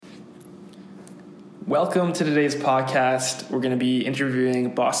Welcome to today's podcast. We're going to be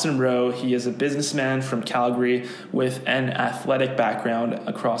interviewing Boston Rowe. He is a businessman from Calgary with an athletic background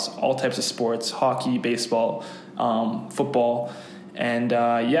across all types of sports, hockey, baseball, football. And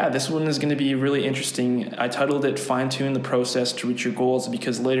this one is going to be really interesting. I titled it Fine-Tune the Process to Reach Your Goals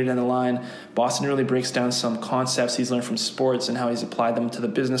because later down the line, Boston really breaks down some concepts he's learned from sports and how he's applied them to the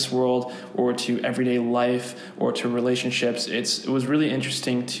business world or to everyday life or to relationships. It was really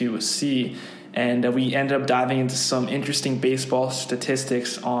interesting to see. And we ended up diving into some interesting baseball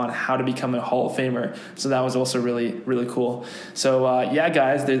statistics on how to become a Hall of Famer. So that was also really, really cool. So,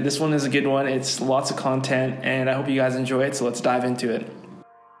 guys, this one is a good one. It's lots of content, and I hope you guys enjoy it. So let's dive into it.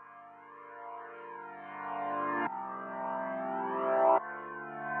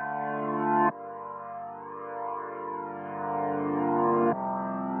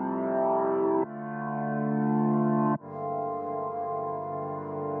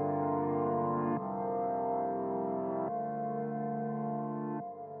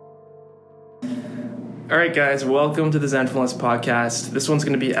 All right, guys, welcome to the Zenfluence podcast. This one's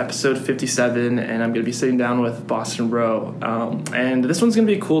going to be episode 57, and I'm going to be sitting down with Boston Rowe. And this one's going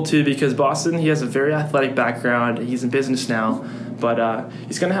to be cool, too, because Boston, he has a very athletic background. He's in business now, but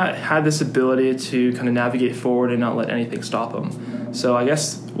he's going to have this ability to kind of navigate forward and not let anything stop him. So I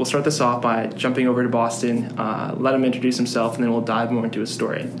guess we'll start this off by jumping over to Boston, let him introduce himself, and then we'll dive more into his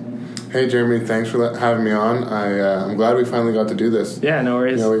story. Hey, Jeremy, thanks for having me on. I'm glad we finally got to do this. Yeah, no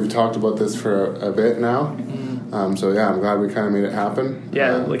worries. We've talked about this for a bit now. I'm glad we kind of made it happen.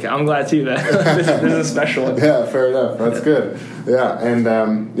 Yeah, I'm glad too that this is a special one. Yeah, fair enough. That's good. Yeah, and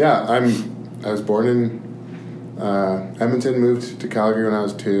I was born in Edmonton, moved to Calgary when I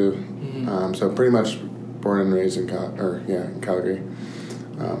was 2. So pretty much born and raised in Calgary.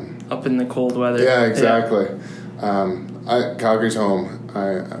 Up in the cold weather. Yeah, exactly. Yeah. Calgary's home.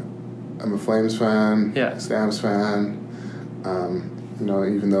 I'm a Flames fan, Stamps fan,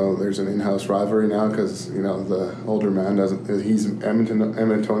 even though there's an in-house rivalry now because, the older man he's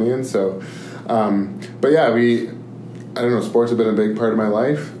Edmontonian, so, sports have been a big part of my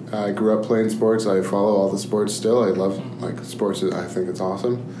life. I grew up playing sports. I follow all the sports still. I love, sports. I think it's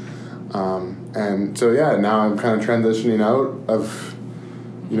awesome. Now I'm kind of transitioning out of,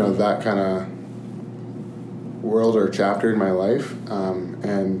 that kind of world or chapter in my life,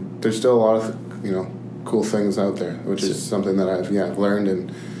 and there's still a lot of cool things out there, which is something that I've learned,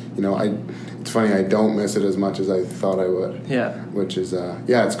 and it's funny, I don't miss it as much as I thought I would. Which is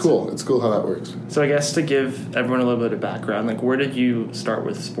it's cool. It's cool how that works. So I guess to give everyone a little bit of background, where did you start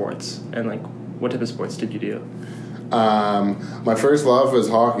with sports, and what type of sports did you do? My first love was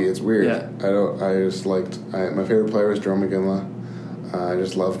hockey. It's weird. Yeah. My favorite player was Joe McGinley. I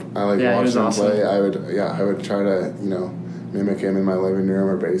watching him play. I would try to, mimic him in my living room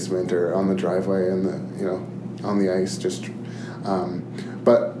or basement or on the driveway and on the ice.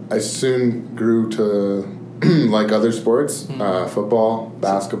 But I soon grew to like other sports, football,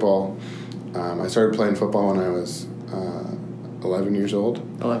 basketball. I started playing football when I was 11 years old.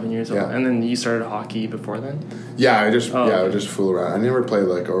 11 years old. Yeah. And then you started hockey before then? Yeah, I would just fool around. I never played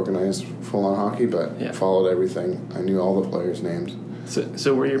organized full-on hockey, but followed everything. I knew all the players' names.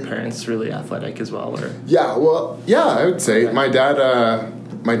 So were your parents really athletic as well, or? Yeah, I would say my dad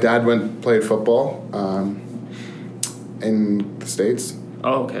played football in the States.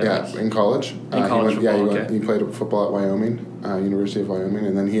 Oh, okay. Yeah, nice. In college. He played football at Wyoming, University of Wyoming,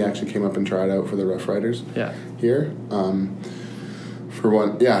 and then he actually came up and tried out for the Rough Riders. Yeah. Here,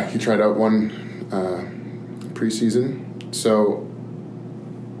 he tried out one preseason. So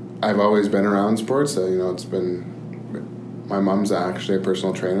I've always been around sports. It's been. My mom's actually a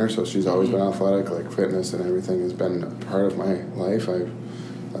personal trainer, so she's always been athletic, fitness and everything has been a part of my life.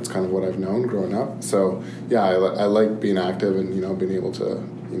 That's kind of what I've known growing up. So, I like being active and, being able to,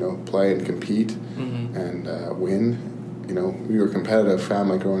 play and compete and win. We were a competitive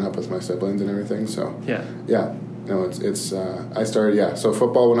family growing up with my siblings and everything. So, I started, so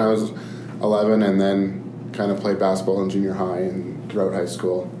football when I was 11 and then kind of played basketball in junior high and throughout high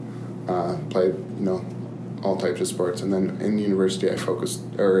school. Played, all types of sports, and then in university I focused,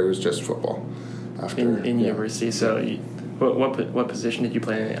 or it was just football. After in university, so what position did you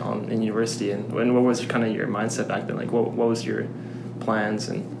play in university, and what was kind of your mindset back then? What was your plans?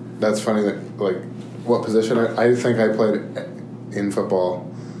 And that's funny that what position I think I played in football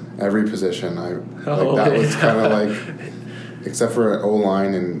every position. That was kind of except for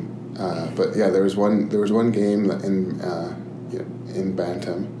O-line and there was one game in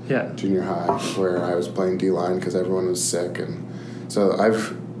Bantam, junior high, where I was playing D-line because everyone was sick, and so I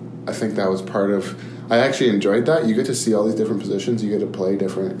think that was part of. I actually enjoyed that. You get to see all these different positions. You get to play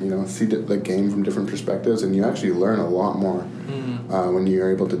different, see the game from different perspectives, and you actually learn a lot more when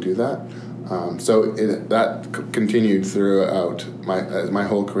you're able to do that. So that continued throughout my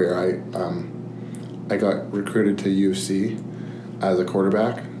whole career. I got recruited to UFC as a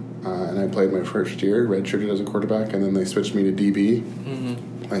quarterback, and I played my first year, redshirted as a quarterback, and then they switched me to DB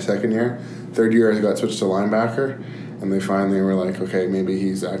my second year. Third year, I got switched to linebacker, and they finally were like, okay, maybe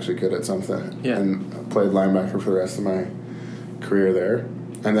he's actually good at something. Yeah. And I played linebacker for the rest of my career there.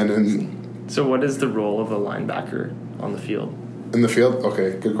 And then So what is the role of a linebacker on the field? in the field,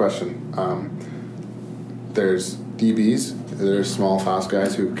 okay, good question. There's DBs, there's small, fast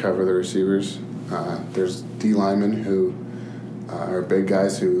guys who cover the receivers. There's D linemen who are big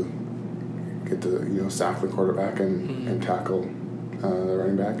guys who get to sack the quarterback and tackle the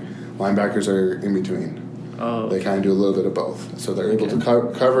running back. Linebackers are in between. Oh, They kind of do a little bit of both. So they're able to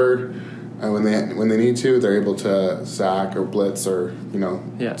cover when they need to. They're able to sack or blitz or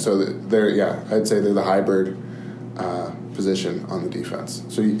Yeah. So I'd say they're the hybrid position on the defense.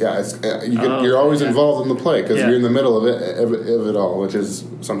 So you're always involved in the play because you're in the middle of it all, which is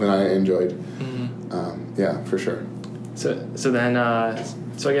something I enjoyed. For sure. So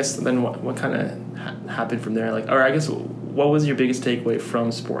I guess then what kind of happened from there? What was your biggest takeaway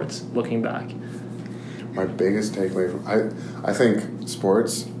from sports looking back? My biggest takeaway I think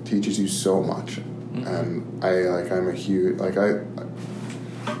sports teaches you so much, and I'm a huge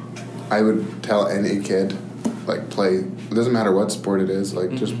I would tell any kid play. It doesn't matter what sport it is,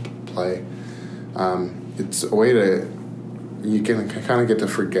 just play. It's a way you can kind of get to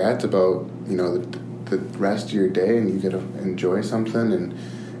forget about the rest of your day, and you get to enjoy something. And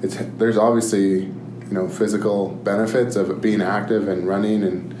there's obviously physical benefits of being active and running,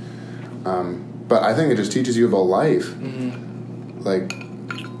 and but I think it just teaches you about life,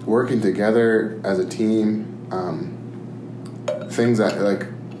 working together as a team. Things that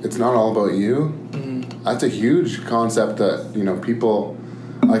it's not all about you. That's a huge concept that people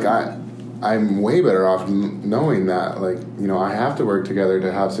I'm way better off knowing that I have to work together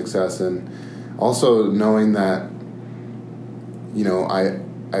to have success, and also knowing that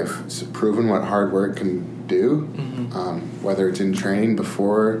I've proven what hard work can do, whether it's in training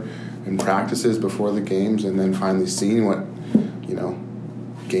in practices before the games, and then finally seeing what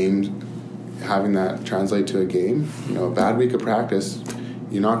games, having that translate to a game. A bad week of practice,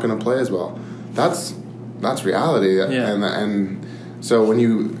 you're not going to play as well. That's reality. Yeah. And so when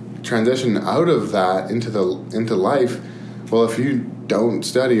you transition out of that into life, well, if you don't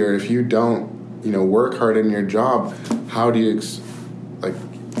study or if you don't work hard in your job, how do you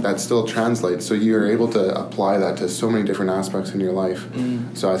that still translates? So you're able to apply that to so many different aspects in your life.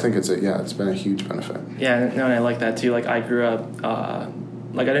 So I think it's been a huge benefit. Yeah, no, and I like that too. I grew up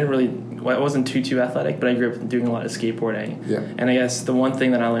I wasn't too athletic, but I grew up doing a lot of skateboarding. Yeah. And I guess the one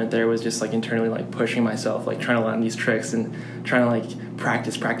thing that I learned there was just internally pushing myself, trying to learn these tricks and trying to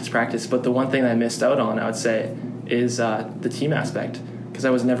practice. But the one thing that I missed out on, I would say, is the team aspect, because I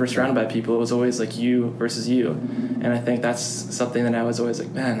was never surrounded by people. It was always you versus you. And I think that's something that I was always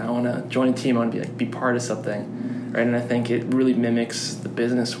man, I want to join a team. I want to be part of something, right? And I think it really mimics the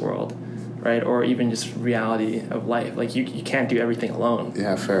business world, right? Or even just reality of life. You can't do everything alone.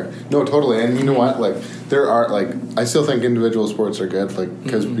 Yeah, fair. No, totally. And you know what? There are I still think individual sports are good,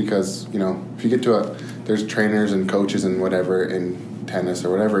 because if you get to there's trainers and coaches and whatever in tennis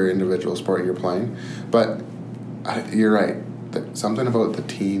or whatever individual sport you're playing. But you're right. Something about the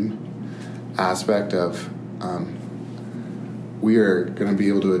team aspect of we are going to be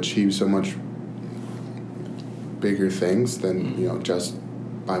able to achieve so much bigger things than just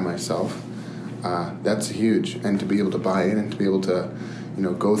by myself. That's huge, and to be able to buy in and to be able to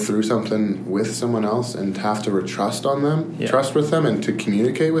go through something with someone else and to have to trust with them and to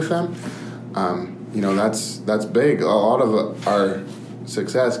communicate with them, that's big. A lot of our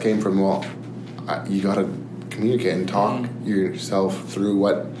success came from you got to communicate and talk yourself through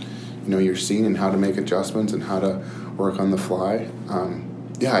what you're seeing and how to make adjustments and how to work on the fly.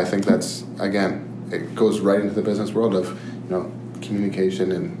 I think that's, again, it goes right into the business world of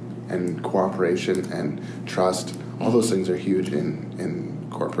communication and cooperation and trust. All those things are huge in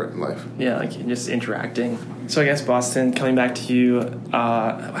corporate life. Yeah, just interacting. So I guess, Boston, coming back to you,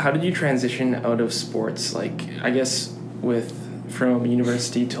 how did you transition out of sports? I guess from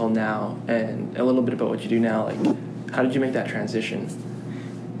university till now, and a little bit about what you do now, how did you make that transition?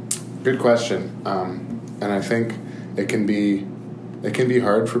 Good question. And I think it can be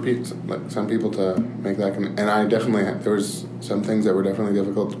hard for some people to make that. And I definitely there was some things that were definitely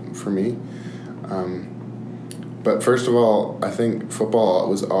difficult for me. But first of all, I think football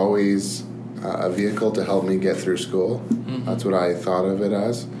was always a vehicle to help me get through school. Mm-hmm. That's what I thought of it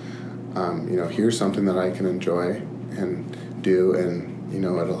as. Here's something that I can enjoy and do, and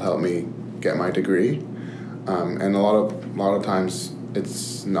it'll help me get my degree. And a lot of times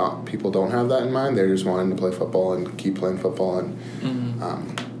it's not, people don't have that in mind. They're just wanting to play football and keep playing football. And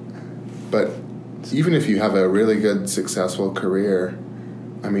but even if you have a really good, successful career,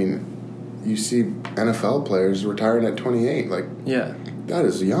 I mean, you see NFL players retiring at 28. Like, yeah, that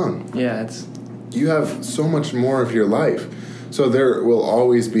is young. Yeah, you have so much more of your life. So there will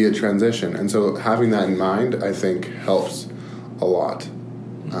always be a transition. And so having that in mind, I think, helps a lot.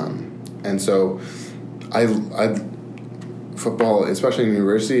 And so I football, especially in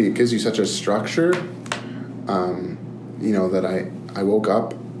university, it gives you such a structure, that I woke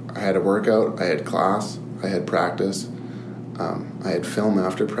up, I had a workout, I had class, I had practice, I had film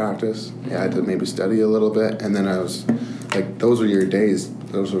after practice. I had to maybe study a little bit, and then I was like, those were your days.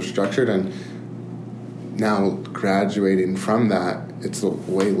 Those were structured, and now graduating from that, it's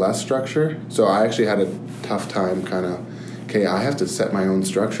way less structure. So I actually had a tough time I have to set my own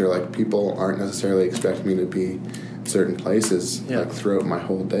structure. Like, people aren't necessarily expecting me to be in certain places like throughout my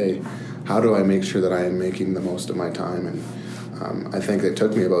whole day. How do I make sure that I am making the most of my time? And I think it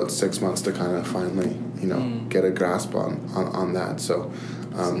took me about 6 months to kind of finally, get a grasp on that. So,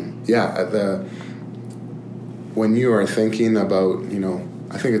 when you are thinking about,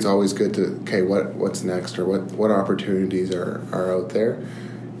 I think it's always good to, what's next, or what opportunities are out there,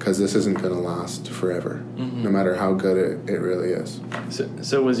 because this isn't going to last forever, no matter how good it really is.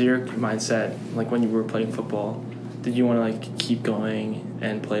 So was your mindset, like, when you were playing football, did you want to, like, keep going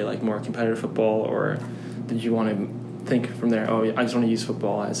and play, like, more competitive football, or did you want to think from there, I just want to use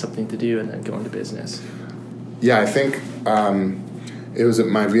football as something to do and then go into business? Yeah, I think it was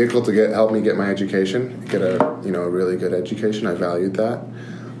my vehicle to help me get my education, get a really good education. I valued that.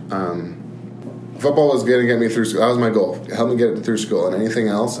 Football was going to get me through school. That was my goal. Help me get through school, and anything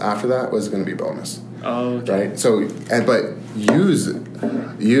else after that was going to be bonus. Oh, okay. Right. So, but use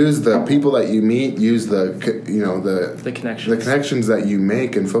the people that you meet. Use the connections that you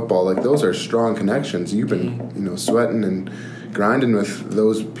make in football. Like, those are strong connections. You've been sweating and grinding with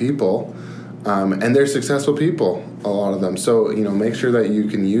those people, and they're successful people, a lot of them. So make sure that you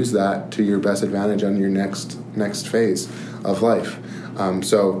can use that to your best advantage on your next phase of life.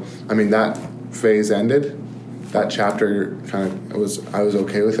 That phase ended. That chapter I was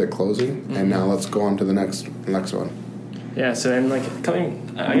okay with it closing, and now let's go on to the next one. Yeah. So, and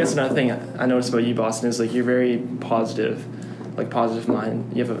I guess another thing I noticed about you, Boston, is like, you're very positive, like, positive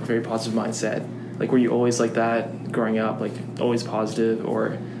mind. You have a very positive mindset. Like, were you always like that growing up, like, always positive,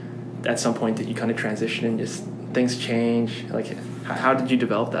 or at some point did you kind of transition and just things change? Like, how did you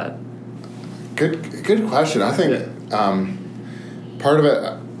develop that? Good question. I think part of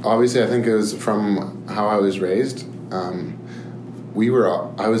it, obviously, I think it was from how I was raised.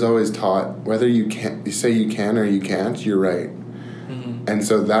 I was always taught, whether you say you can or you can't, you're right. And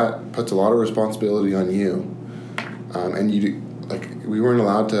so that puts a lot of responsibility on you. And I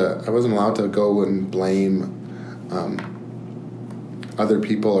wasn't allowed to go and blame other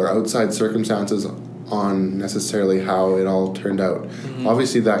people or outside circumstances on necessarily how it all turned out.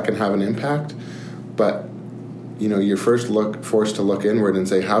 Obviously, that can have an impact, but you're forced to look inward and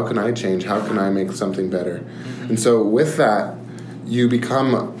say, how can I change? How can I make something better? And so with that, you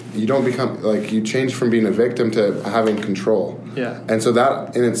change from being a victim to having control. Yeah. And so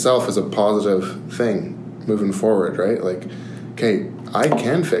that in itself is a positive thing moving forward, right? Like, okay, I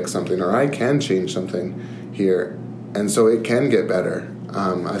can fix something, or I can change something here, and so it can get better.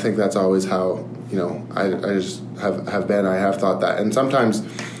 I think that's always how, I just have been. I have thought that. And sometimes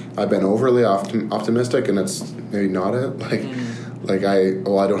I've been overly optimistic, and it's maybe not it.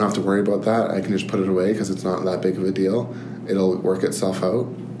 I don't have to worry about that. I can just put it away because it's not that big of a deal. It'll work itself out.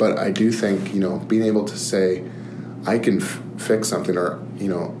 But I do think, being able to say, I can fix something, or,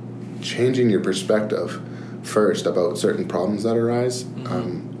 changing your perspective first about certain problems that arise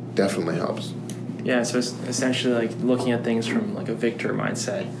definitely helps. Yeah, so it's essentially like looking at things from, like, a victor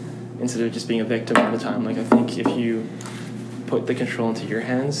mindset instead of just being a victim all the time. Like, I think if you put the control into your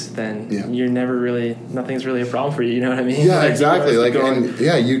hands, then you're never really, nothing's really a problem for you. You know what I mean? Yeah, like, exactly.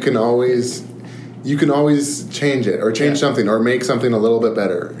 You can always change it, or change something, or make something a little bit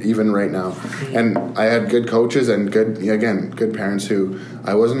better, even right now. And I had good coaches and good parents who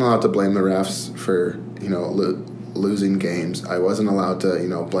I wasn't allowed to blame the refs for, losing games. I wasn't allowed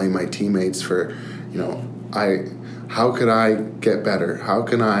to, blame my teammates for, how could I get better? How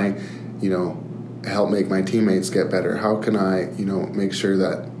can I, help make my teammates get better? How can I, make sure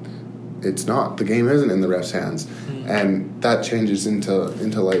that the game isn't in the ref's hands? And that changes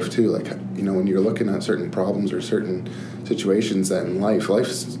into life too. Like, when you're looking at certain problems or certain situations that in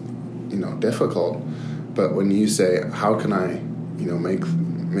life's difficult, but when you say, how can I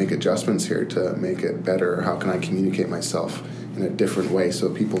make adjustments here to make it better, or how can I communicate myself in a different way so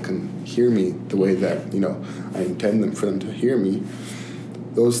people can hear me the way that I intend for them to hear me,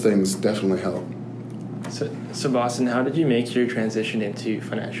 those things definitely help. So Boston, how did you make your transition into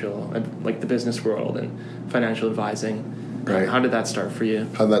financial, like the business world and financial advising? Right. How did that start for you?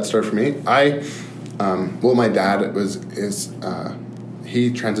 How did that start for me? My dad he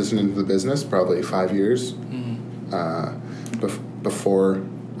transitioned into the business probably 5 years before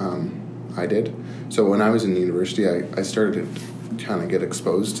I did. So when I was in university, I started to kind of get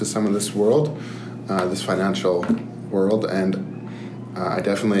exposed to some of this world, this financial world, and I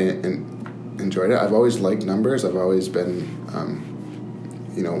definitely enjoyed it. I've always liked numbers. I've always been,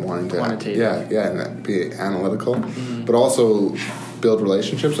 wanting to, and be analytical, but also build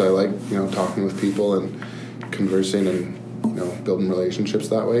relationships. I like, talking with people and conversing and, building relationships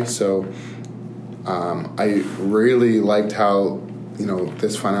that way. So I really liked how,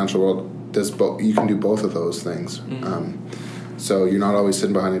 this financial world does both. You can do both of those things. So you're not always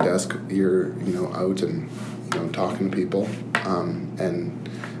sitting behind a desk. You're, out and, talking to people. And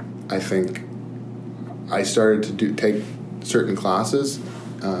I think I started to take certain classes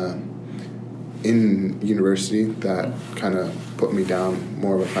in university that kind of put me down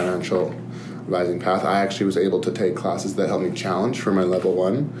more of a financial advising path. I actually was able to take classes that helped me challenge for my level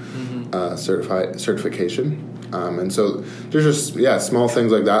 1 certification. And so there's just, small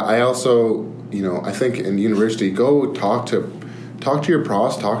things like that. I also, I think in university, go talk to your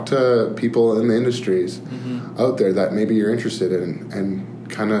pros, talk to people in the industries out there that maybe you're interested in, and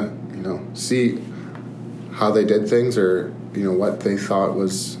kind of, see how they did things, or, what they thought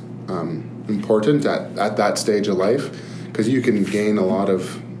was important at that stage of life, because you can gain a lot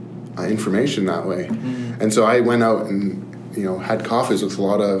of information that way. And so I went out and, had coffees with a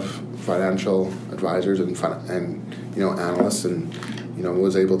lot of financial advisors and analysts, and,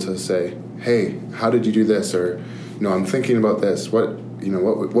 was able to say, hey, how did you do this? Or, I'm thinking about this. What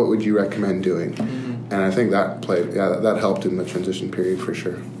would you recommend doing? And I think that that helped in the transition period for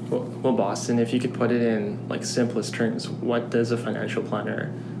sure. Well, Boston, if you could put it in like simplest terms, what does a financial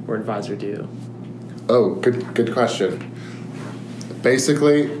planner or advisor do? Oh, good question.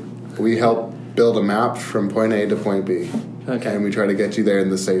 Basically, we help build a map from point A to point B. Okay. And we try to get you there in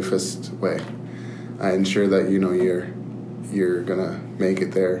the safest way. I ensure that you're gonna make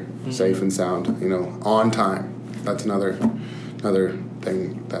it there safe and sound, on time. That's another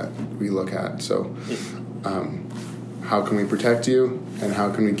thing that we look at. So, how can we protect you, and how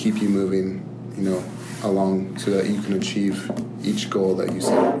can we keep you moving, along so that you can achieve each goal that you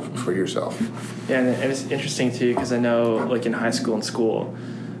set for yourself? Yeah, and it's interesting too, because I know, like in high school and school,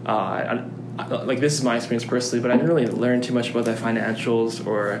 like this is my experience personally, but I didn't really learn too much about the financials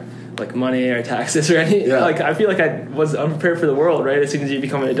or like money or taxes or any. Yeah. Like I feel like I was unprepared for the world, right? As soon as you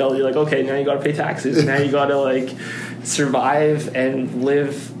become an adult, you're like, okay, now you got to pay taxes. Now you got to like survive and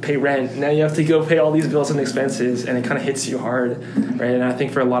live, pay rent. Now you have to go pay all these bills and expenses, and it kind of hits you hard, right? And I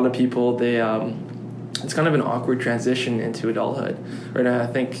think for a lot of people, they it's kind of an awkward transition into adulthood, right? And I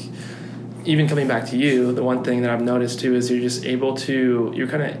think even coming back to you, the one thing that I've noticed too is you're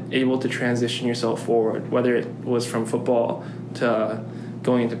kind of able to transition yourself forward, whether it was from football to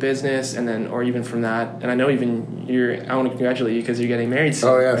going into business, and then, or even from that. And I know even I want to congratulate you because you're getting married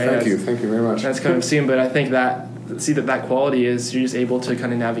soon. Oh yeah, right? Thank you very much. That's kind of soon, but I think that quality is you're just able to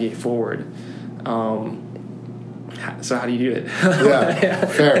kind of navigate forward. So how do you do it? Yeah,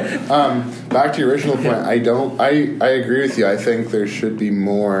 fair. Back to your original point, I agree with you. I think there should be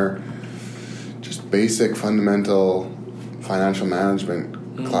more just basic fundamental financial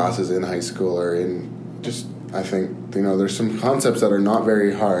management classes in high school, or in just, I think, there's some concepts that are not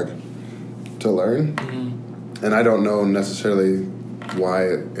very hard to learn. And I don't know necessarily why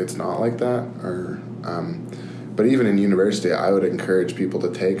it's not like that, or but even in university, I would encourage people to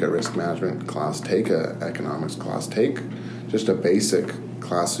take a risk management class, take a economics class, take just a basic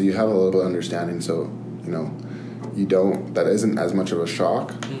class, so you have a little bit of understanding, so that isn't as much of a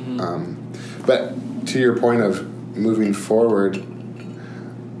shock. But to your point of moving forward,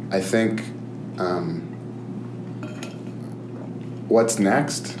 I think what's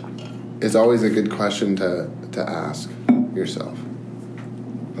next is always a good question to ask yourself.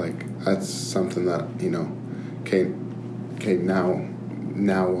 Like, that's something that, okay,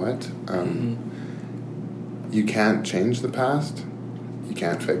 now what? You can't change the past. You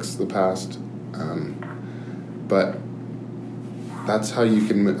can't fix the past. But that's how you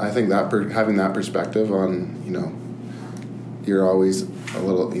can, I think that having that perspective on, you're always a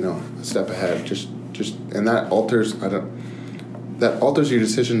little, a step ahead. Just and that alters your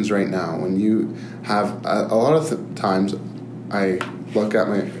decisions right now. When you have a lot of times, I look at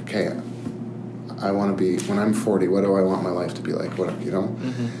I want to be, when I'm 40, what do I want my life to be like?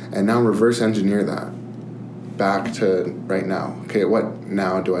 And now reverse engineer that back to right now. Okay, what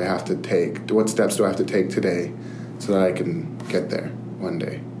now do I have to take? What steps do I have to take today so that I can get there one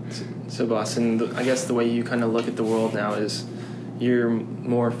day? So Boston, I guess the way you kind of look at the world now is you're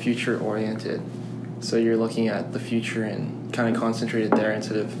more future oriented. So you're looking at the future and kind of concentrated there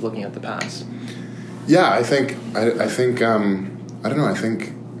instead of looking at the past. Yeah, I think I don't know. I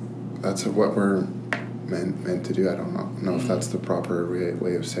think that's what we're meant to do. I don't know if that's the proper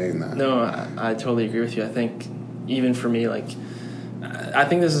way of saying that. No, I totally agree with you. I think even for me, like, I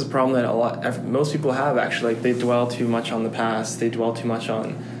think this is a problem that most people have, actually. Like, they dwell too much on the past. They dwell too much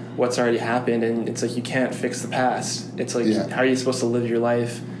on what's already happened, and it's like you can't fix the past. It's like, how are you supposed to live your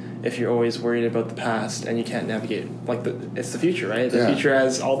life if you're always worried about the past and you can't navigate? Like, it's the future, right? The future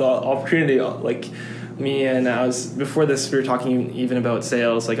has all the opportunity. Like, me and before this, we were talking even about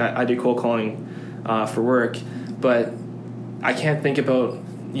sales. Like, I do cold calling for work, but I can't think about,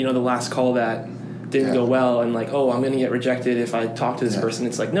 the last call that didn't go well, and like, I'm going to get rejected if I talk to this person.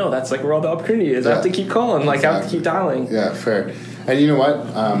 It's like, no, that's like where all the opportunity is. I have to keep calling. Like, I have to keep dialing. Yeah, fair. And you know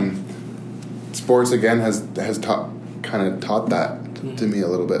what? Sports, again, has kind of taught that to me a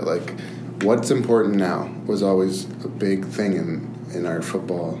little bit. Like, what's important now was always a big thing in our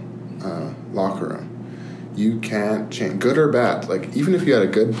football locker room. You can't change, good or bad. Like, even if you had a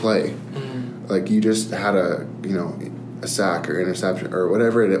good play, like you just had a sack or interception or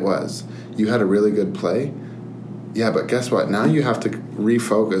whatever it was, you had a really good play. Yeah, but guess what? Now you have to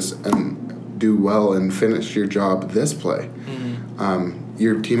refocus and do well and finish your job this play.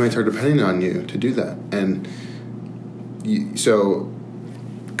 Your teammates are depending on you to do that. And so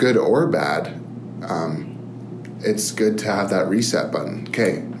good or bad, it's good to have that reset button.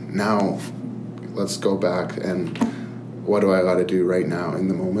 Okay, now let's go back and what do I got to do right now in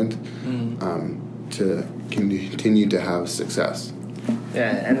the moment to continue to have success. Yeah,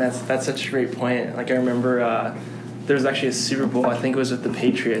 and that's such a great point. Like, I remember there was actually a Super Bowl, I think it was with the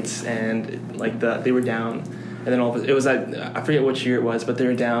Patriots, and like they were down, and then I forget which year it was, but they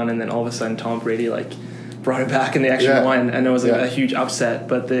were down, and then all of a sudden Tom Brady brought it back and they actually won, and it was a huge upset.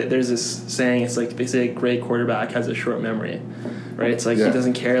 But there's this saying, it's like they say a great quarterback has a short memory, right? It's like he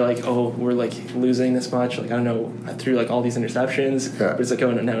doesn't care, like, we're like losing this much, like, I don't know, I threw like all these interceptions, but it's like,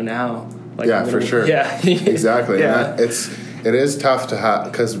 no, now. Like, for sure. Yeah. Exactly. Yeah. And it is tough to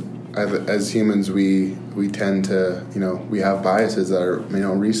have, because as humans we tend to, we have biases that are,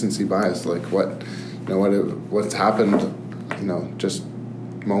 recency bias, like what's happened, just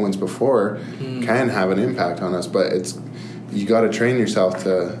moments before can have an impact on us. But you got to train yourself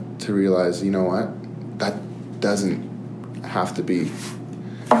to realize, that doesn't have to be,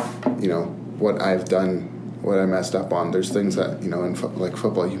 what I've done, what I messed up on. There's things that, in like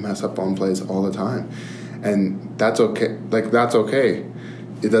football, you mess up on plays all the time, and that's okay. Like, that's okay.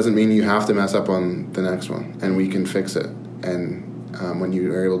 It doesn't mean you have to mess up on the next one, and we can fix it. And when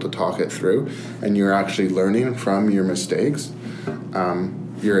you are able to talk it through and you're actually learning from your mistakes,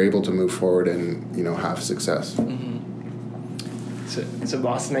 you're able to move forward and, have success. So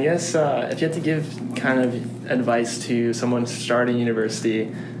Boston, I guess if you had to give kind of advice to someone starting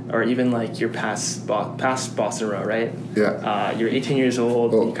university, or even like your past Boston Row, right? Yeah. You're 18 years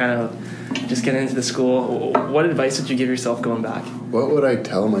old, you kind of just get into the school. What advice would you give yourself going back? What would I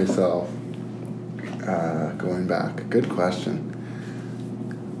tell myself going back? Good question.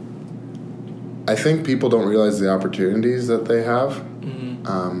 I think people don't realize the opportunities that they have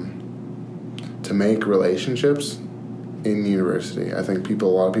to make relationships in university. I think a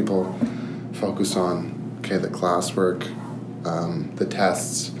lot of people focus on, the classwork, the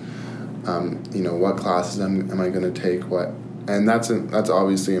tests, what classes am I going to take, and that's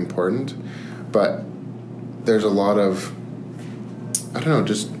obviously important, but there's a lot of,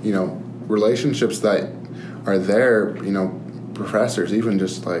 relationships that are there, professors, even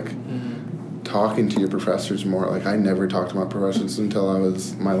just like talking to your professors more. Like, I never talked to my professors until I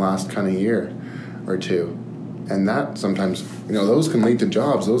was my last kind of year or two. And that sometimes, those can lead to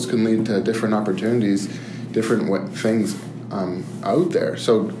jobs. Those can lead to different opportunities, different things out there.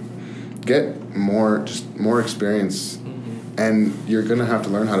 So get more experience, and you're going to have to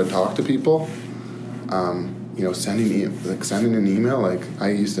learn how to talk to people. Sending an email. Like,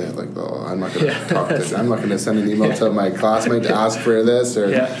 I used to, I'm not going to talk to. I'm not going to send an email to my classmate to ask for this, or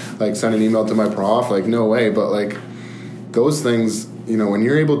like send an email to my prof. Like, no way. But like, those things when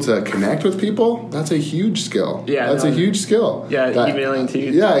you're able to connect with people, that's a huge skill. Yeah, that's a huge skill. Yeah, emailing to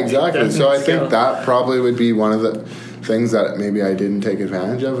you. Yeah, exactly. So I think that probably would be one of the things that maybe I didn't take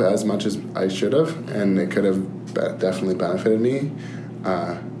advantage of as much as I should have, and it could have definitely benefited me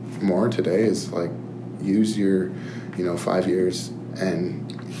more today. Is like use your 5 years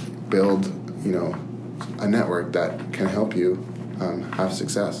and build a network that can help you have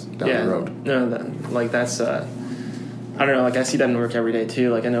success down the road. No, that's I don't know. Like I see that in work every day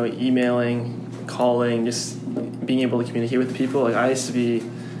too. Like I know emailing, calling, just being able to communicate with people. Like I used to be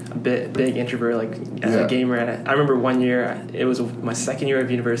a big introvert, like a gamer. And I remember one year, it was my second year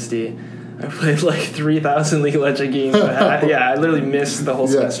of university. I played like 3,000 League of Legends games. I literally missed the whole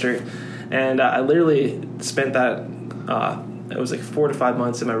semester, and I literally spent that. It was like 4 to 5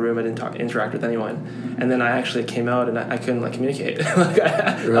 months in my room. I didn't interact with anyone, and then I actually came out and I couldn't communicate.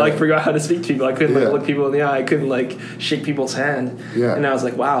 I forgot how to speak to people. I couldn't look people in the eye. I couldn't shake people's hand. Yeah. And I was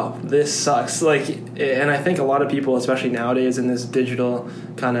like, wow, this sucks. And I think a lot of people, especially nowadays in this digital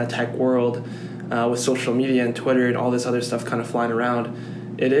kind of tech world, with social media and Twitter and all this other stuff kind of flying around,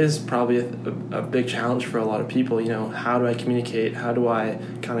 it is probably a big challenge for a lot of people. How do I communicate? How do I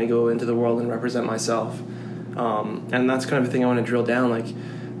kind of go into the world and represent myself? And that's kind of the thing I want to drill down. Like,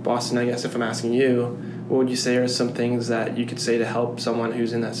 Boston, I guess if I'm asking you, what would you say are some things that you could say to help someone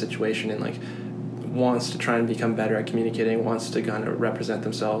who's in that situation and wants to try and become better at communicating, wants to kind of represent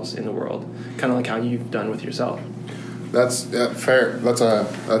themselves in the world, kind of like how you've done with yourself? That's fair. That's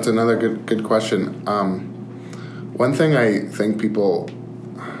another good question. One thing I think people,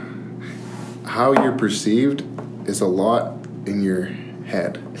 how you're perceived is a lot in your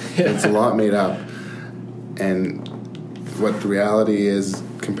head. It's a lot made up. And what the reality is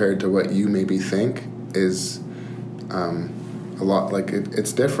compared to what you maybe think is a lot,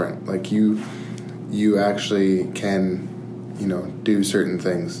 it's different. Like you actually can, do certain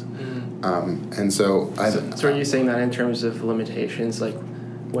things. And so are you saying that in terms of limitations, like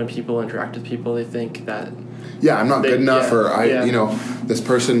when people interact with people, they think that I'm not good enough, or this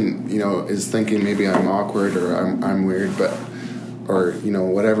person, is thinking maybe I'm awkward or I'm weird, or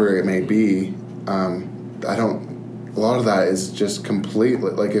whatever it may be. A lot of that is just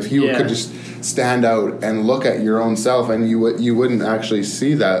completely, if you could just stand out and look at your own self, and you wouldn't actually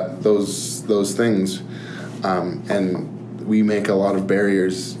see those things, and we make a lot of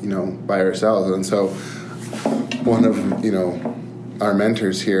barriers, by ourselves. And so one of, our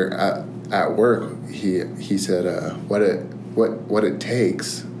mentors here at work, he said, what it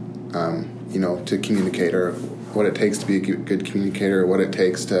takes, to communicate, or what it takes to be a good communicator, what it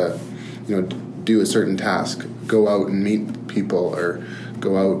takes to, do a certain task, go out and meet people, or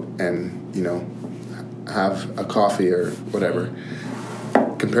go out and, have a coffee or whatever.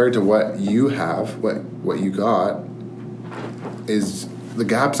 Compared to what you have, what you got, is the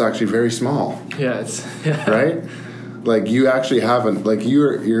gap's actually very small. Right? Like you actually haven't,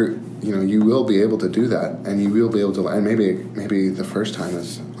 you're you will be able to do that, and you will be able to, and maybe the first time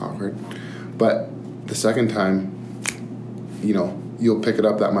is awkward, but the second time, you'll pick it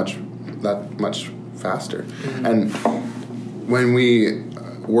up that much faster. Mm-hmm. And when we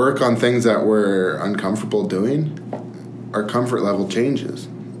work on things that we're uncomfortable doing, our comfort level changes.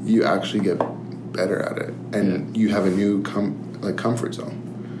 You actually get better at it, and you have a new comfort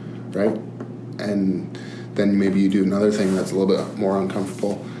zone, right? And then maybe you do another thing that's a little bit more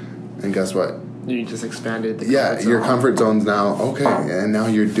uncomfortable, and guess what? You just expanded the comfort zone. Your comfort zone's now okay, and now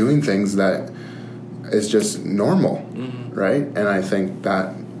you're doing things that is just normal, right? And I think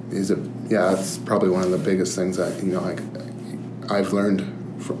that is that's probably one of the biggest things that I've learned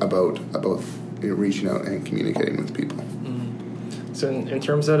about reaching out and communicating with people. Mm-hmm. So in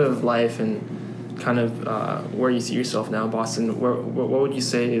terms of life and kind of where you see yourself now, Boston, what would you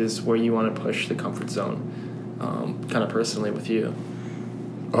say is where you want to push the comfort zone, kind of personally with you?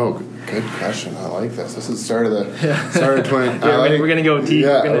 Oh, good question. I like this. This is the start of 20. We're gonna go deep.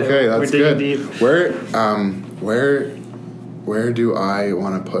 Yeah, that's good. Deep. Where do I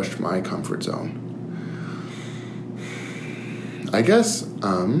want to push my comfort zone? I guess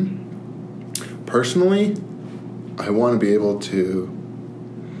personally, I want to be able to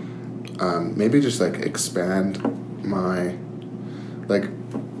maybe just expand my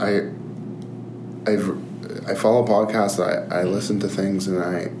I follow podcasts. I listen to things, and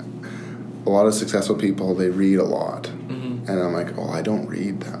a lot of successful people, they read a lot, and I'm like, oh, I don't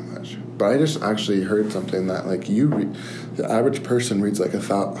read that much. But I just actually heard something that the average person reads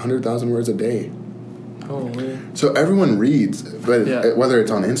 100,000 words a day. Oh, really? So everyone reads, but whether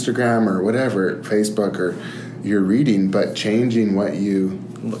it's on Instagram or whatever, Facebook, or you're reading, but changing what you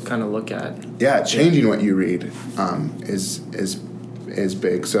look at. Yeah, changing what you read is is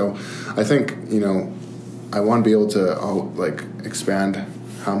big. So I think, I want to be able to expand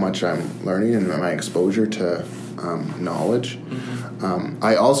how much I'm learning and my exposure to knowledge. Mm-hmm.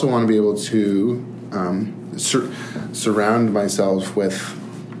 I also want to be able to surround myself with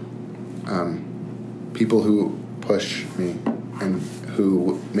people who push me and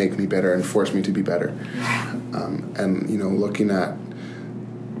who make me better and force me to be better. And looking at,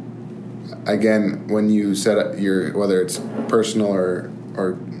 again, when you set up whether it's personal or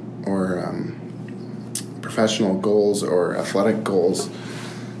professional goals or athletic goals,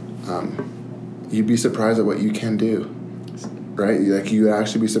 you'd be surprised at what you can do, right? Like, you would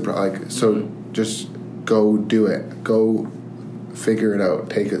actually be surprised. So just go do it. Go figure it out.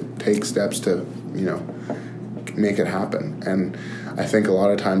 Take steps to, make it happen. And I think a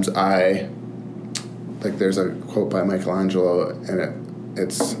lot of times there's a quote by Michelangelo, and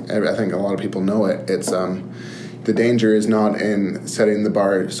I think a lot of people know it. It's the danger is not in setting the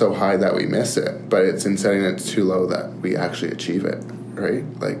bar so high that we miss it, but it's in setting it too low that we actually achieve it, right?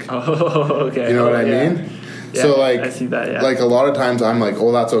 Like, okay. You know what I mean? Yeah, so I see that, yeah. Like, a lot of times I'm like,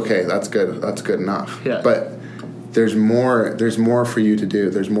 oh, that's okay, that's good enough. Yeah. But there's more for you to do.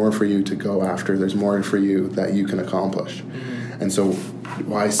 There's more for you to go after. There's more for you that you can accomplish. Mm-hmm. And so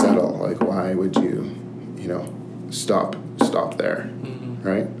why settle? Like, why would you, stop there, mm-hmm.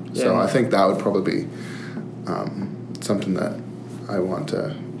 right? Yeah. So I think that would probably be something that I want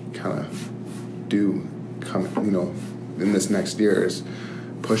to kind of do in this next year, is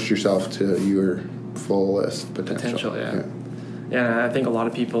push yourself to your fullest potential. Yeah, I think a lot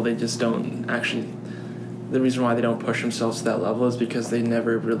of people, they just don't actually, the reason why they don't push themselves to that level is because they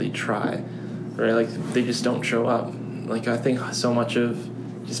never really try, right? Like, they just don't show up. Like, I think so much of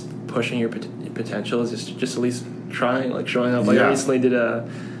just pushing your potential is just at least trying, like showing up. Like, I recently did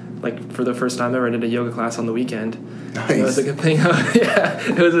for the first time ever, I did a yoga class on the weekend. Nice. It was like a thing.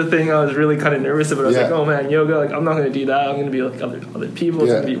 It was a thing I was really kind of nervous about. I was like, oh man, yoga, like, I'm not going to do that. I'm going to be like other people.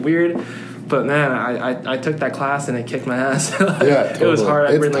 It's going to be weird. But man, I took that class and it kicked my ass. Totally. It was hard.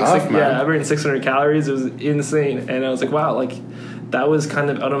 I burned I burned 600 calories. It was insane. And I was like, wow, like, that was kind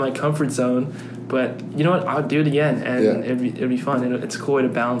of out of my comfort zone. But you know what? I'll do it again, and it'd be fun. It's a cool way to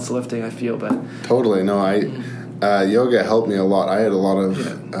balance lifting, I feel. But totally, no, yoga helped me a lot. I had a lot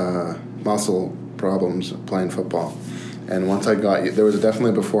of muscle problems playing football, and once I got there was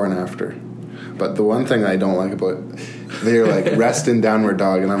definitely a before and after. But the one thing I don't like about, they're like rest in downward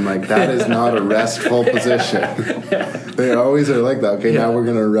dog, and I'm like, that is not a restful position. They always are like that. Okay, now we're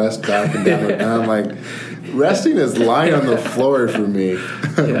gonna rest back and downward, and I'm like, resting is lying on the floor for me.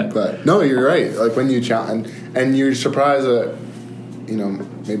 But no, you're right. Like, when you challenge, and you're surprised at,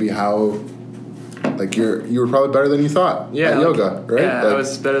 maybe how, like, you were probably better than you thought at yoga, right? Yeah, I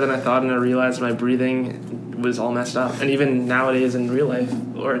was better than I thought, and I realized my breathing was all messed up. And even nowadays in real life,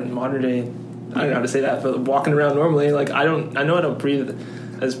 or in modern day, I don't know how to say that, but walking around normally, like, I know I don't breathe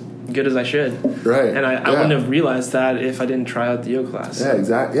as good as I should. Right. And I wouldn't have realized that if I didn't try out the yoga class. Yeah,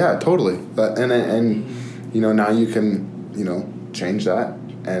 exactly. Yeah, totally. But, and now you can, change that,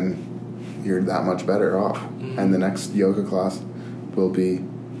 and you're that much better off. Mm-hmm. And the next yoga class will be,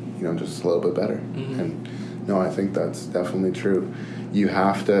 just a little bit better. Mm-hmm. And no, I think that's definitely true. You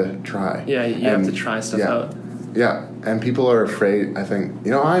have to try. Yeah, you have to try stuff out. Yeah, and people are afraid, I think,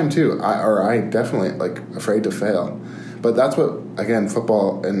 I am too. I definitely, afraid to fail. But that's what, again,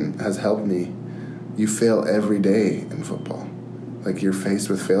 football has helped me. You fail every day in football. Like, you're faced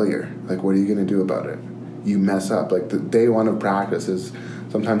with failure. Like, what are you going to do about it? You mess up. Like, the day one of practice is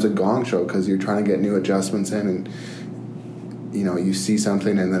sometimes a gong show because you're trying to get new adjustments in, and, you see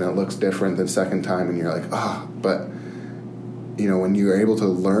something and then it looks different the second time, and you're like, but, when you're able to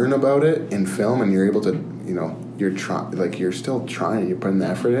learn about it in film, and you're able to, you're still trying, you're putting the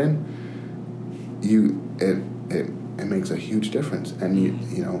effort in, it makes a huge difference.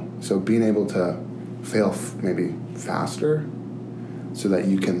 And so being able to fail maybe faster so that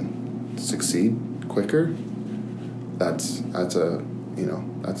you can succeed quicker, that's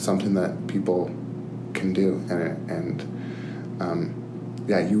something that people can do, and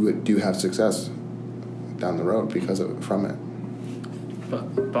you do have success down the road from it.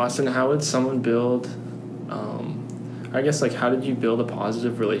 But Boston, how would someone build, how did you build a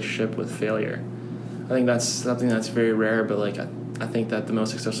positive relationship with failure? I think that's something that's very rare, but I think that the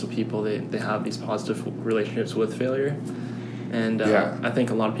most successful people, they have these positive relationships with failure. And I think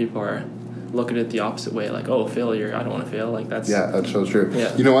a lot of people are looking at it the opposite way, like, oh, failure, I don't want to fail. Like, that's so true.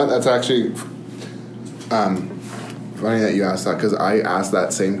 Yeah. You know what? That's actually funny that you asked that, because I asked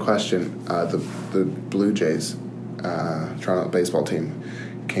that same question. The Blue Jays, Toronto baseball team,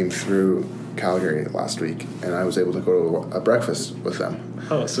 came through Calgary last week, and I was able to go to a breakfast with them.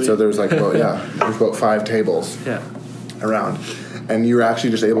 Oh, sweet. So there's there's about 5 tables around, and you were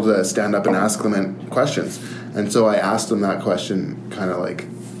actually just able to stand up and ask them questions. And so I asked them that question, kind of like,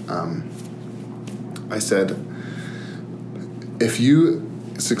 I said, if you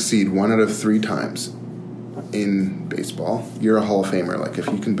succeed 1 out of 3 times in baseball, you're a Hall of Famer. Like if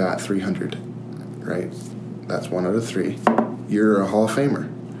you can bat 300, right? That's 1 out of 3. You're a Hall of Famer.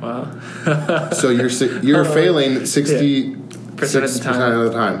 Wow. So you're failing 60% of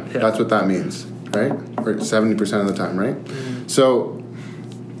the time. Yeah. That's what that means, right? Or 70% of the time, right? Mm-hmm. So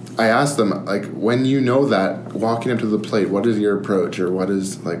I asked them, like, when you know that, walking up to the plate, what is your approach, or what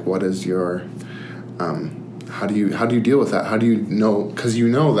is your how do you deal with that? How do you know? Because you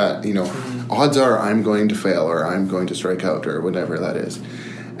know that odds are I'm going to fail, or I'm going to strike out, or whatever that is.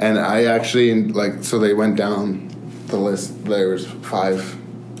 And I actually so they went down the list. There was 5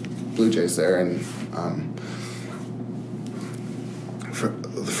 Blue Jays there, and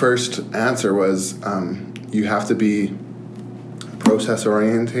the first answer was you have to be process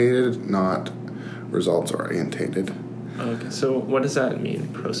orientated, not results orientated. Okay, so what does that mean,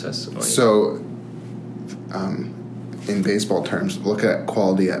 process orientated? So in baseball terms, look at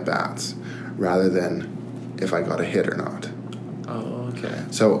quality at bats rather than if I got a hit or not. Oh, okay.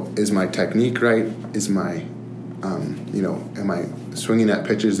 So is my technique right? Is my am I swinging at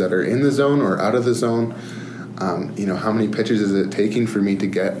pitches that are in the zone or out of the zone? How many pitches is it taking for me to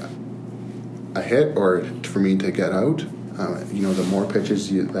get a hit or for me to get out? The more pitches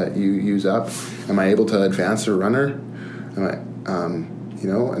that you use up, am I able to advance a runner? Am I,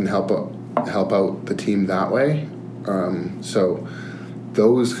 and help out the team that way? So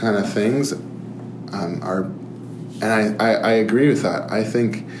those kind of things are, and I agree with that. I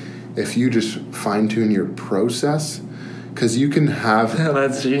think if you just fine tune your process, because you can have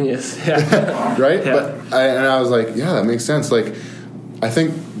that's genius, yeah. Right? Yeah. But I was like, yeah, that makes sense. Like, I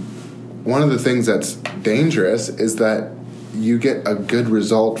think one of the things that's dangerous is that you get a good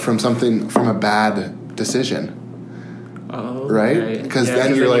result from a bad decision. Oh, right? Because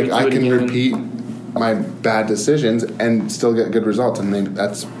then you're like, I can repeat my bad decisions and still get good results, and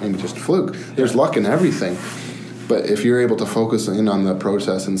that's maybe just a fluke. There's luck in everything. But if you're able to focus in on the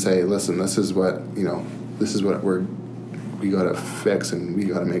process and say, listen, this is what we got to fix, and we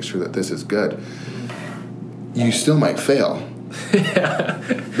got to make sure that this is good, you still might fail.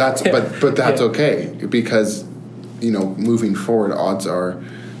 But that's okay, because moving forward, odds are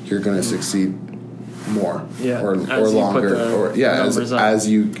you're going to succeed more or longer, as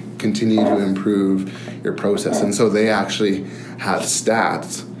you continue to improve your process. And so they actually have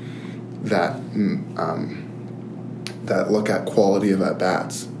stats that that look at quality of at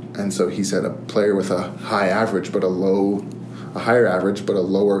bats. And so he said a player with a high average but a higher average but a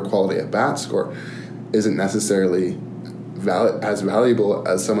lower quality at bat score isn't necessarily as valuable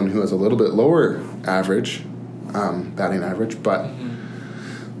as someone who has a little bit lower average batting average but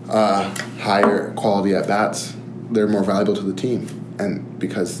higher quality at bats. They're more valuable to the team, and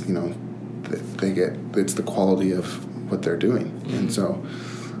because it's the quality of what they're doing. And so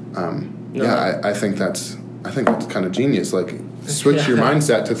I think that's kind of genius. Like, switch your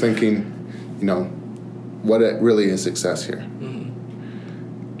mindset to thinking, what it really is success here.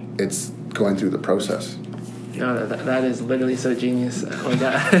 Mm-hmm. It's going through the process. No, that is literally so genius. Oh my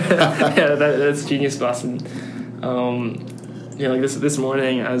god, that's genius, Boston. This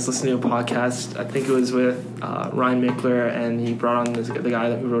morning I was listening to a podcast. I think it was with Ryan Mickler, and he brought on the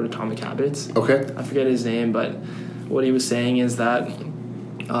guy who wrote Atomic Habits. Okay, I forget his name, but what he was saying is that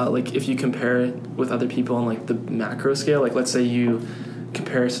if you compare it with other people on the macro scale, let's say you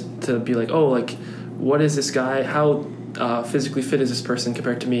compare to be what is this guy? How physically fit is this person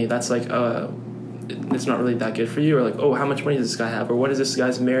compared to me? That's it's not really that good for you. Or how much money does this guy have? Or what is this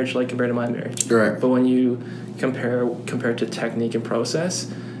guy's marriage like compared to my marriage? Right. But when you compare to technique and process,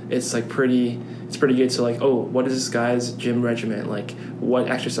 it's pretty good. So what is this guy's gym regimen? What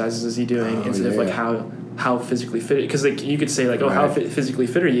exercises is he doing? Instead of how physically fit, because you could say how physically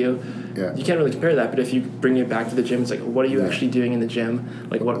fit are you? Yeah. You can't really compare that. But if you bring it back to the gym, it's what are you actually doing in the gym?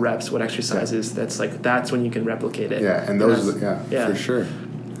 What reps, what exercises? Yeah. That's when you can replicate it. Yeah, and those for sure.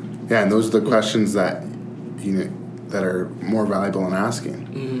 Yeah, and those are the questions that that are more valuable in asking.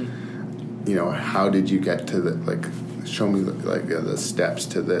 Mm-hmm. How did you get to the show me the steps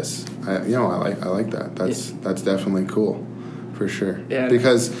to this? I like that. That's definitely cool, for sure. Yeah,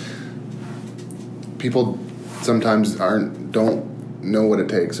 because people sometimes don't know what it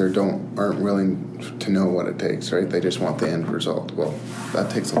takes, or aren't willing to know what it takes. Right? They just want the end result. Well, that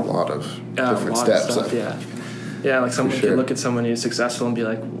takes a lot of different steps. Yeah, like someone can look at someone who's successful and be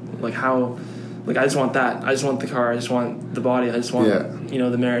like how, like I just want that. I just want the car. I just want the body. I just want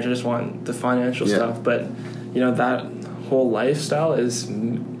the marriage. I just want the financial stuff. But that whole lifestyle is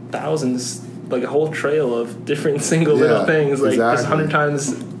thousands, like a whole trail of different single little things, like just 100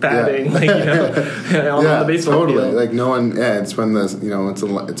 times batting, on the baseball field. Like no one. Yeah, it's when the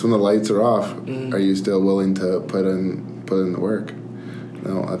it's when the lights are off. Are you still willing to put in the work?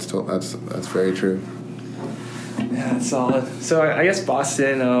 No, that's very true. Yeah, that's solid. So I guess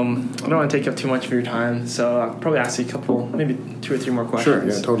Boston, I don't want to take up too much of your time, so I'll probably ask you a couple, maybe 2 or 3 more questions. Sure,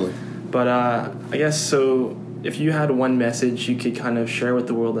 yeah, totally. But I guess, so if you had one message you could kind of share with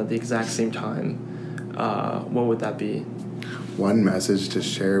the world at the exact same time, what would that be? One message to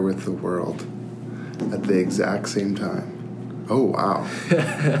share with the world at the exact same time. Oh, wow.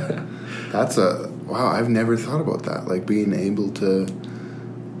 Wow, I've never thought about that. Like being able to,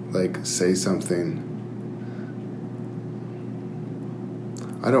 like, say something.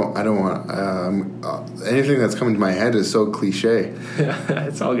 I don't want anything that's coming to my head is so cliche.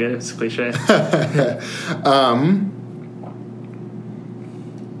 It's all good. It's cliche.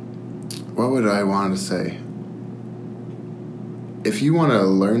 What would I want to say? If you want to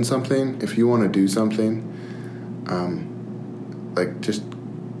learn something, if you want to do something, like just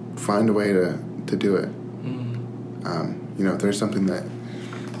find a way to do it. If there's something that,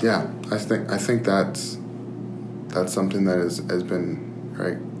 I think that's something that has been.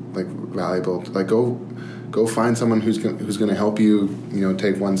 Right, like valuable. Like go find someone who's going to help you,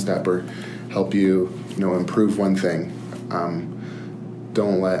 take one step or help you, improve one thing.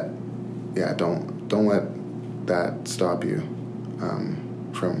 Don't let that stop you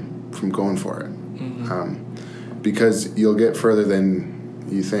from going for it. Because you'll get further than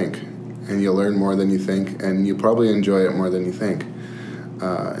you think, and you'll learn more than you think, and you'll probably enjoy it more than you think,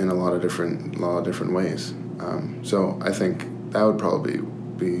 in a lot of different ways. So I think that would probably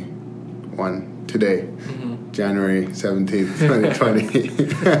be one today, January 17th, 2020.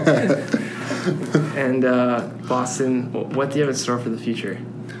 And Boston, what do you have in store for the future?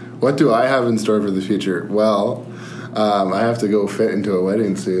 What do I have in store for the future? Well, I have to go fit into a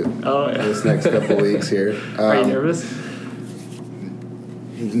wedding suit this next couple weeks here. Are you nervous?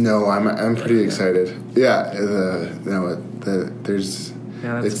 No, I'm pretty excited. Yeah, there's...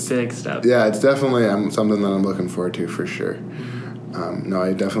 Yeah, that's a big step. Yeah, it's definitely something that I'm looking forward to for sure. No,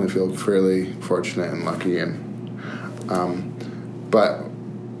 I definitely feel fairly fortunate and lucky, but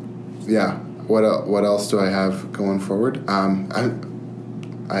yeah, what else do I have going forward? I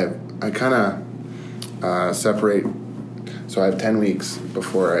kind of separate. So I have 10 weeks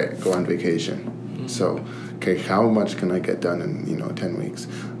before I go on vacation. So, okay, how much can I get done in 10 weeks?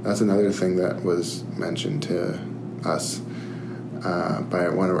 That's another thing that was mentioned to us by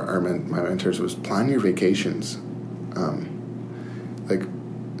one of my mentors, was plan your vacations. Like,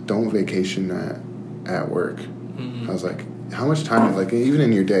 don't vacation at work. I was like, how much time, like, even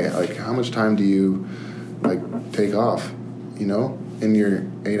in your day, like, how much time do you, like, take off, in your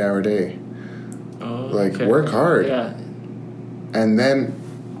 8-hour day? Work hard. Yeah. And then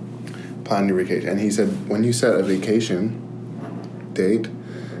plan your vacation. And he said, when you set a vacation date,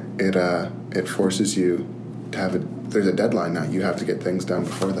 it forces you to have there's a deadline now. You have to get things done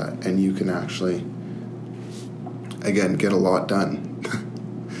before that. And you can actually, again, get a lot done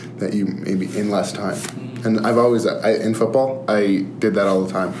that you maybe in less time. And I've always, in football, I did that all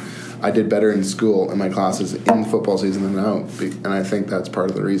the time. I did better in school in my classes in football season than out. And I think that's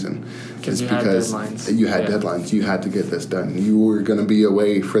part of the reason. Because you had deadlines. You had to get this done. You were going to be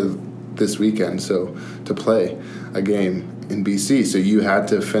away for this weekend, so to play a game in BC. So you had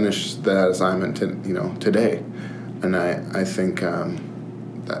to finish that assignment today. And I think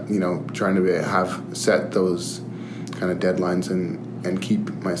that, trying to have set those kind of deadlines and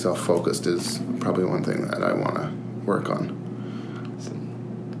keep myself focused is probably one thing that I want to work on.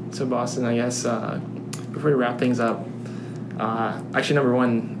 So Boston, I guess, before we wrap things up, actually, number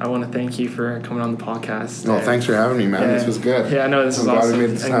one, I want to thank you for coming on the podcast. Oh, thanks for having me, man. Yeah, this was good. Yeah, I know this is awesome. I'm glad we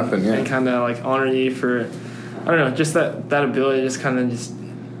made this happen, yeah. And kind of, like, honor you for, I don't know, just that ability, just kind of just,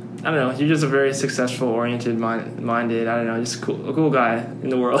 I don't know, you're just a very successful, oriented-minded, I don't know, just a cool guy in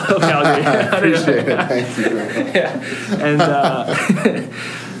the world of Calgary. I appreciate it. Thank you. Yeah.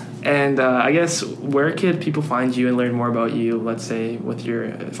 And I guess, where could people find you and learn more about you, let's say, with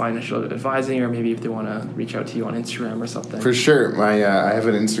your financial advising, or maybe if they want to reach out to you on Instagram or something? For sure. I have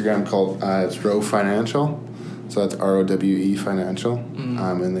an Instagram called it's Rowe Financial. So that's ROWE Financial.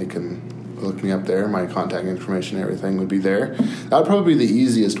 And they can look me up there. My contact information, everything would be there. That would probably be the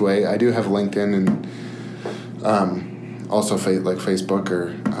easiest way. I do have LinkedIn and also like Facebook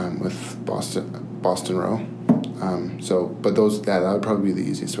or with Boston Rowe. But that would probably be the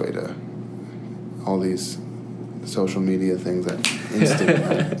easiest way to all these social media things that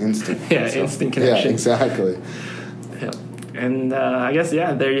instant. Yeah, so, instant connection. Yeah, exactly. Yeah. And I guess,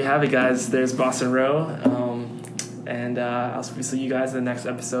 there you have it, guys. There's Boston Rowe. And I'll see you guys in the next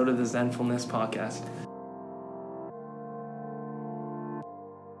episode of the Zenfulness podcast.